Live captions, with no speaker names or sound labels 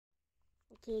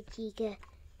Okay, Chica.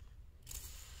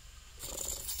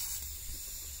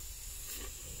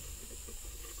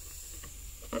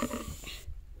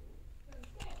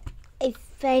 I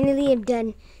finally am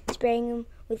done spraying them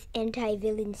with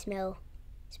anti-villain smell.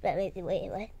 Wait,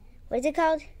 what? What is it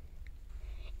called?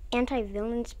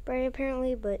 Anti-villain spray,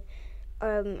 apparently, but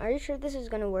are you sure this is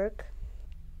gonna work?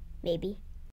 Maybe.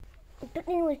 But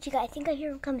anyway, Chica, I think I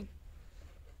hear him coming.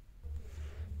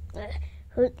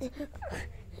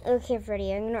 Okay,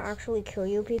 Freddy, I'm gonna actually kill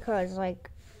you because,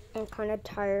 like, I'm kind of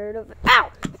tired of it.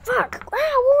 Ow! Fuck! Wow,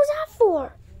 what was that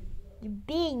for? You're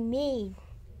being mean.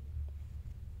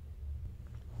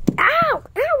 Ow!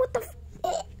 Ow! What the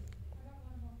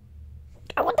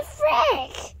what the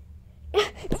frick?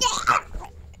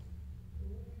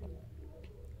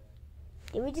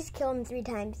 Did we just kill him 3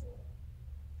 times?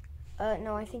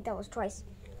 No, I think that was twice.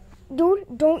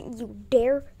 Don't you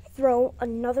dare throw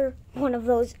another one of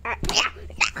those at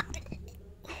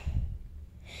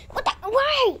What the?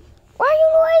 Why? Why are you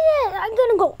doing it? I'm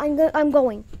gonna go. I'm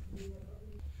going.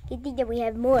 You think that we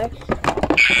have more?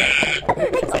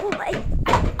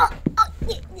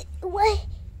 What?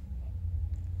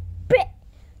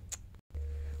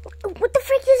 What the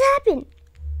frick just happened?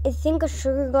 I think a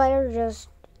sugar glider just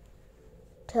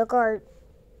took our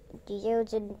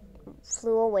geodes and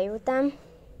flew away with them.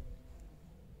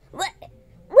 What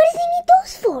does he need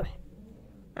those for?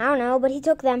 I don't know, but he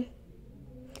took them.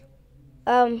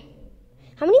 How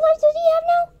many lives does he have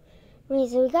now? Okay,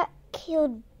 so we got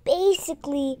killed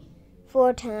basically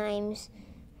 4 times.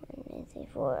 1, 2, 3,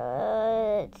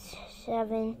 4,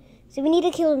 7. So we need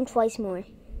to kill him twice more.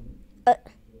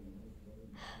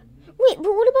 Wait,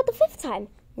 but what about the 5th time?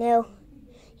 No,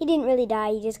 he didn't really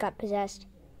die. He just got possessed.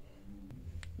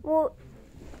 Well,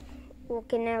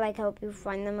 can I, like, help you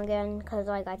find them again? Because,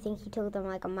 like, I think he took them,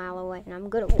 like, a mile away, and I'm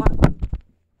good at walking.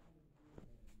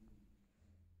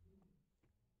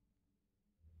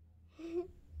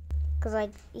 Because,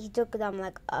 like, he took them,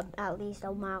 like, at least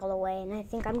a mile away, and I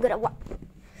think I'm good at walking.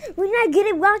 We're not good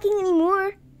at walking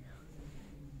anymore.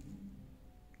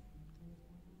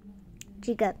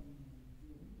 Chica,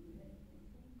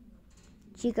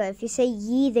 if you say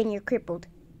yee, then you're crippled.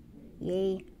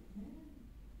 Yay.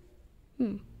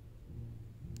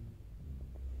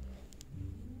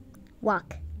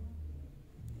 Walk.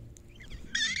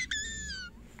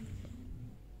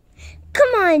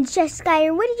 Come on, Chef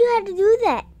Skyer. Why did you have to do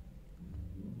that?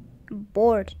 I'm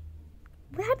bored.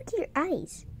 What happened to your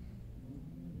eyes?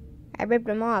 I ripped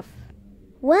them off.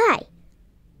 Why?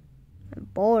 I'm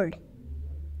bored.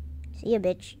 See ya,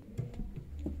 bitch.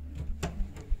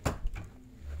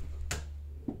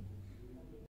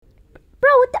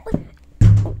 Bro, what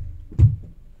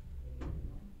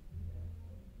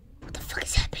the fuck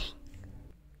is happening?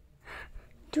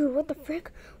 Dude, what the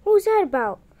frick? What was that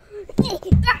about? What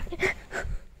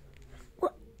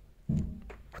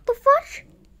the fuck?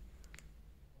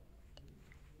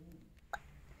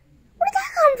 Where did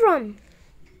that come from?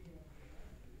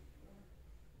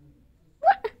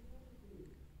 What?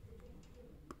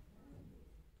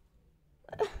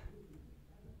 What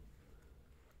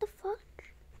the fuck?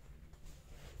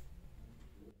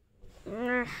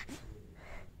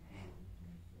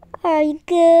 Are you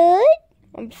good?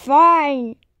 I'm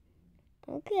fine.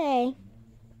 Okay.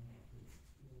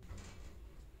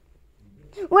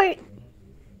 Wait.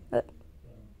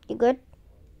 You good?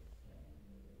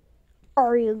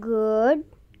 Are you good?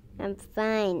 I'm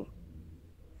fine.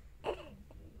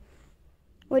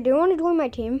 Wait, do you want to join my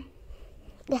team?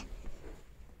 Yeah.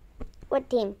 What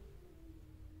team?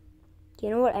 Do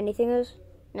you know what anything is?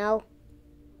 No.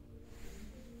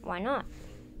 Why not?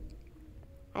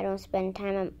 I don't spend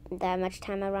that much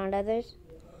time around others.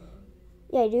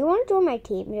 Yeah, do you want to join my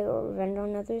team to go revenge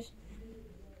on others?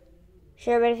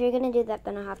 Sure, but if you're going to do that,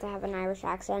 then I'll have to have an Irish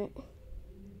accent.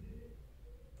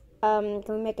 Can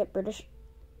we make it British?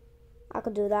 I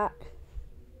could do that.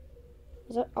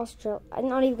 Is that Australia? I'm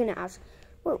not even going to ask.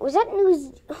 Wait, was that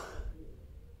news?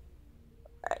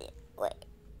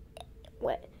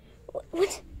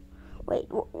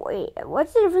 Wait,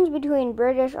 what's the difference between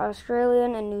British,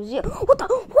 Australian, and New Zealand? What the?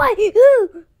 Why?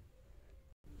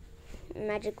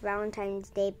 Magic Valentine's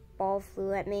Day ball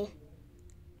flew at me.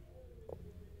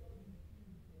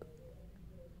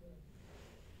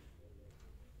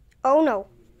 Oh no.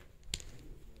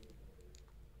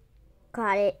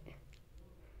 Got it.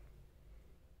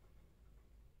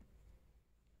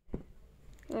 I'm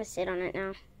gonna sit on it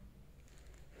now.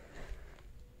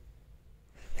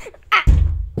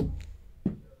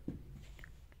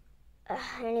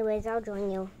 Anyways, I'll join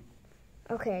you.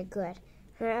 Okay, good.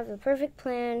 I have a perfect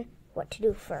plan what to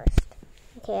do first.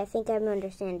 Okay, I think I'm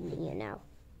understanding you now.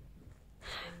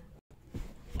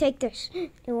 Take this.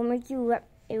 It will make you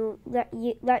it will let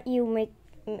you make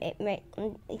it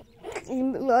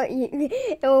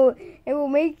will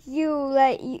make you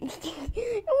let you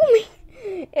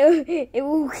it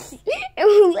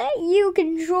will let you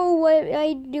control what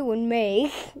I do and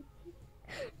make.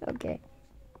 Okay.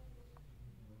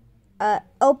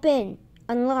 Open.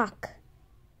 Unlock.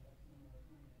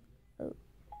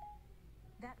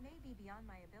 That may be beyond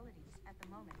my abilities at the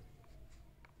moment.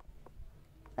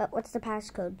 What's the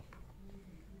passcode?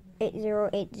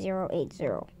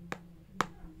 808080.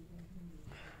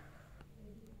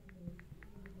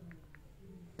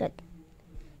 Good.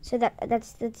 So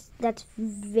that's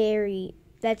very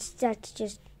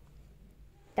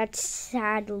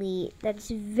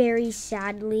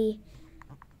sadly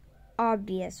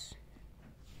obvious.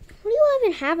 What do you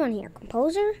even have on here?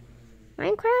 Composer?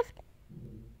 Minecraft?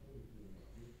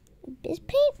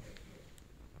 BizPaint?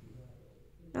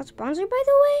 Not sponsored, by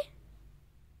the way?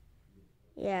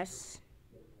 Yes.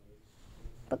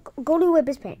 But go to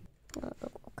BizPaint.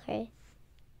 Okay.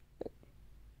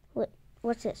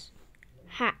 What's this?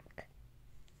 Hack.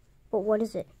 Well, what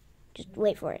is it? Just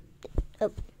wait for it.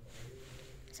 Oh.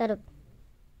 Set up.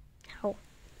 How?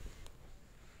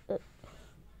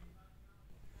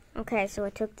 Okay, so I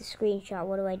took the screenshot.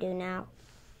 What do I do now?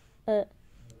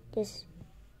 Just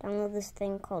download this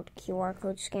thing called QR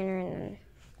code scanner and then,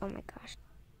 oh my gosh.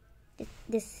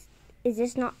 Is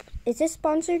this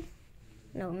sponsored?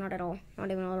 No, not at all.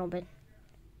 Not even a little bit.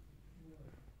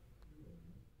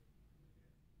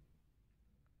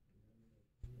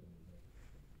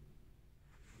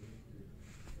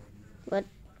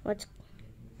 What's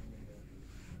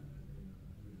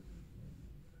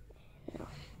no.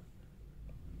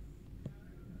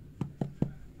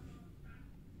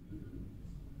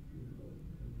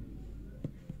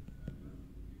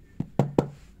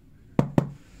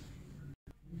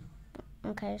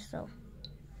 Okay, so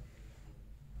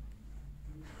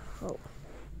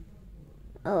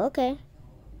okay.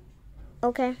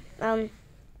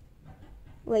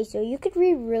 Wait, so you could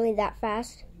read really that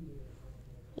fast?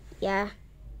 Yeah.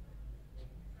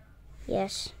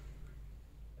 Yes.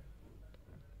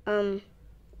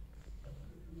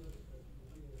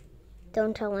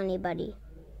 Don't tell anybody.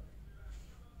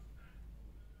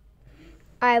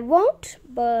 I won't,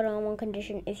 but on one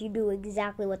condition, if you do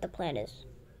exactly what the plan is.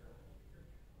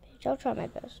 I'll try my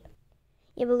best.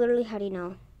 Yeah, but literally, how do you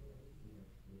know?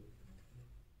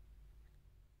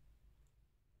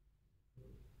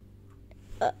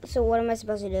 So what am I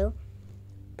supposed to do?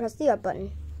 Press the up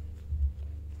button.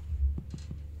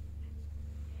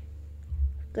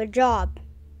 Good job.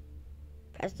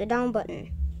 Press the down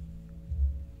button.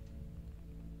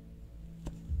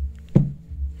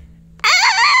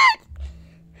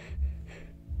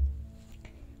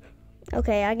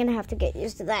 Okay, I'm gonna have to get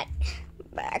used to that.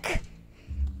 Back.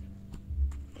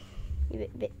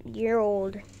 You're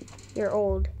old. You're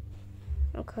old.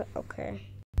 Okay.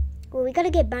 Well, we gotta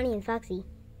get Bonnie and Foxy.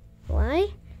 Why?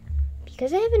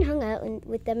 Because I haven't hung out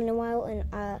with them in a while, and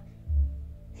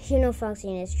you know Foxy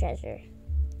and his treasure.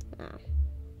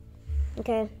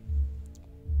 Okay.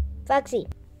 Foxy.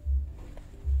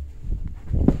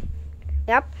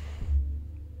 Yep.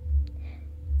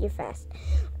 You're fast.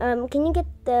 Can you get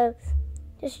the...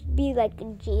 There should be like a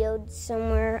geode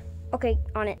somewhere. Okay,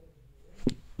 on it.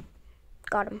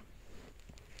 Got him.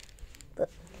 But,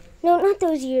 no, not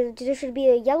those geodes. There should be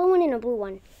a yellow one and a blue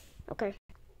one. Okay.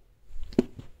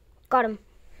 Got him.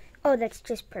 Oh, that's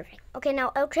just perfect. Okay,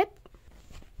 now out trip.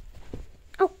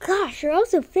 Oh gosh, you're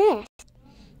also fast.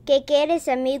 ¿Qué quieres,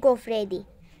 amigo Freddy?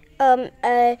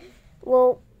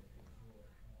 Well,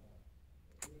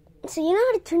 so you know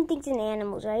how to turn things into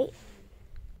animals, right?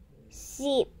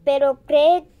 Sí, pero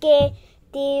creo que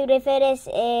te refieres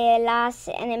a las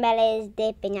animales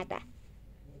de piñata.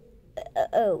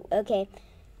 Oh, okay.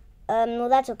 Well,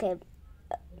 that's okay.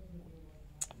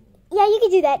 Yeah, you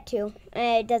can do that too.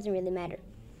 It doesn't really matter.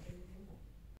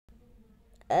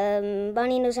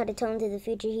 Bonnie knows how to tell into the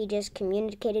future. He just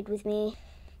communicated with me.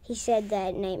 He said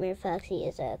that Nightmare Foxy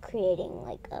is creating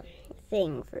like a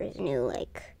thing for his new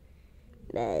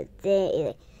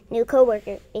new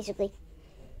coworker, basically.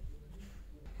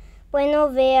 Bueno,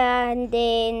 vean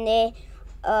de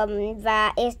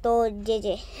va esto,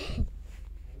 JJ.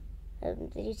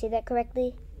 Did you say that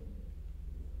correctly?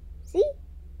 ¿Sí?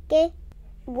 ¿Qué?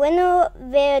 Bueno,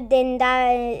 ve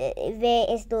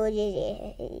esto,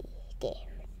 JJ. ¿Qué?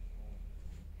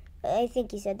 I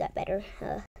think you said that better.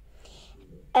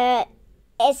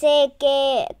 Ese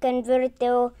que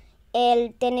convirtió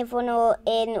el teléfono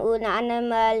en un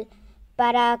animal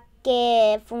para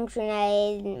que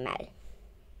funcione mal.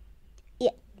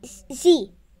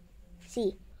 Sí,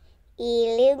 sí.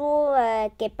 Y luego,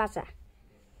 ¿qué pasa?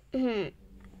 I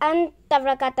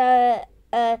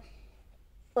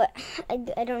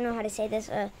don't know how to say this.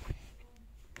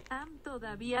 Están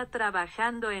todavía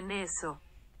trabajando en eso.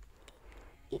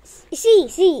 Sí,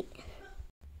 sí.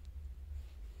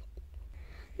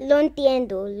 Lo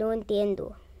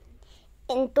entiendo.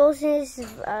 Entonces,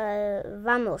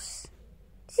 vamos.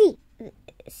 Sí,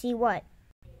 sí, what?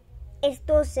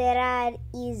 Esto será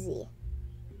easy.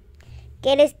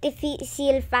 ¿Quieres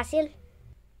difícil, fácil?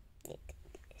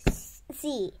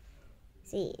 Sí.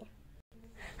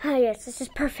 Ah, yes, this is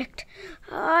perfect.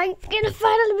 I'm gonna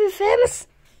finally be famous.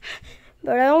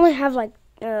 But I only have like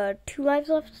 2 lives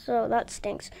left, so that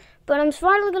stinks. But I'm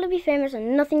finally gonna be famous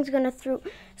and nothing's gonna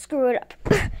screw it up.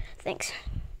 Thanks.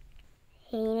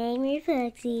 Hey, name your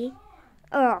Foxy.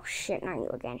 Oh shit, not you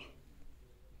again.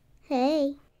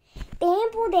 Hey.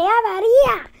 Tempo de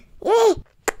avaria.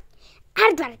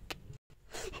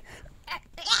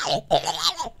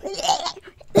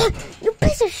 You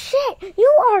piece of shit.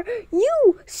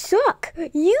 You suck.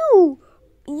 You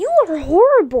are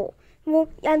horrible. Well,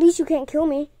 at least you can't kill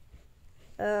me.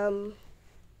 Okay,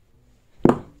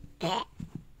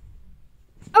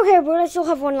 but I still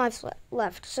have 1 life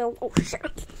left, so, oh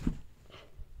shit.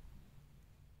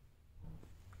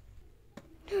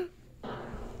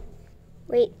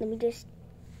 Wait, let me just...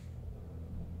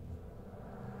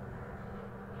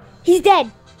 He's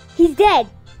dead! Yeah! Yay!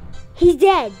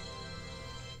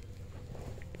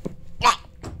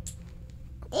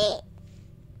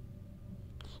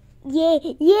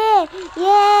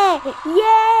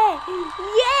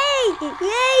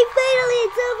 Finally,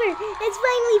 it's over! It's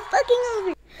finally fucking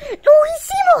over! No,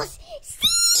 hicimos!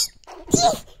 Sí!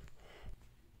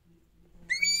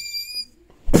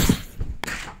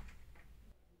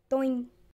 Doing.